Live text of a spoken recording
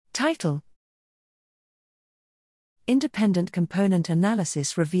Title: Independent component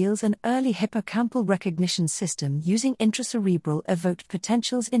analysis reveals an early hippocampal recognition system using intracerebral evoked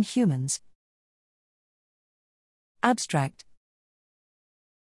potentials in humans. Abstract: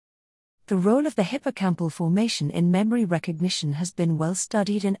 The role of the hippocampal formation in memory recognition has been well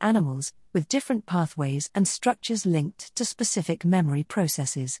studied in animals, with different pathways and structures linked to specific memory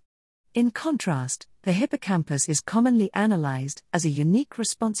processes. In contrast, the hippocampus is commonly analyzed as a unique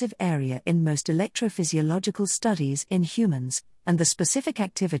responsive area in most electrophysiological studies in humans, and the specific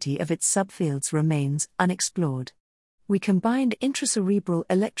activity of its subfields remains unexplored. We combined intracerebral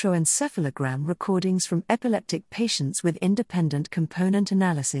electroencephalogram recordings from epileptic patients with independent component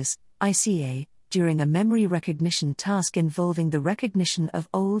analysis, ICA, during a memory recognition task involving the recognition of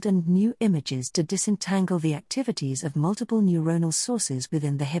old and new images to disentangle the activities of multiple neuronal sources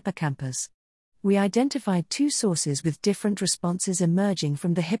within the hippocampus. We identified two sources with different responses emerging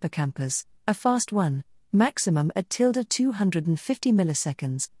from the hippocampus, a fast one, maximum at 250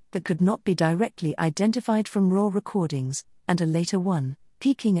 milliseconds, that could not be directly identified from raw recordings, and a later one,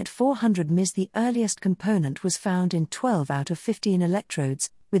 peaking at 400 ms. The earliest component was found in 12 out of 15 electrodes,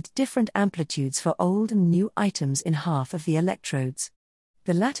 with different amplitudes for old and new items in half of the electrodes.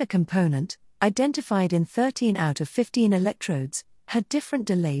 The latter component, identified in 13 out of 15 electrodes, had different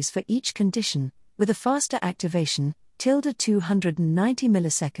delays for each condition, with a faster activation, 290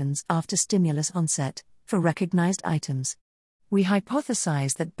 milliseconds after stimulus onset, for recognized items. We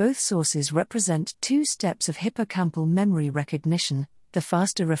hypothesize that both sources represent two steps of hippocampal memory recognition, the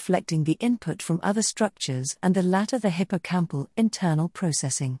faster reflecting the input from other structures and the latter the hippocampal internal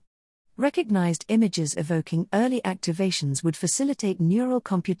processing. Recognized images evoking early activations would facilitate neural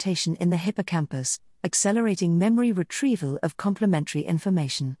computation in the hippocampus, accelerating memory retrieval of complementary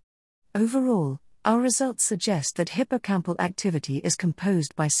information. Overall, our results suggest that hippocampal activity is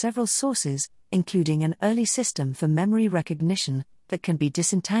composed by several sources, including an early system for memory recognition that can be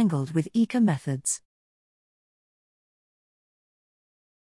disentangled with ECA methods.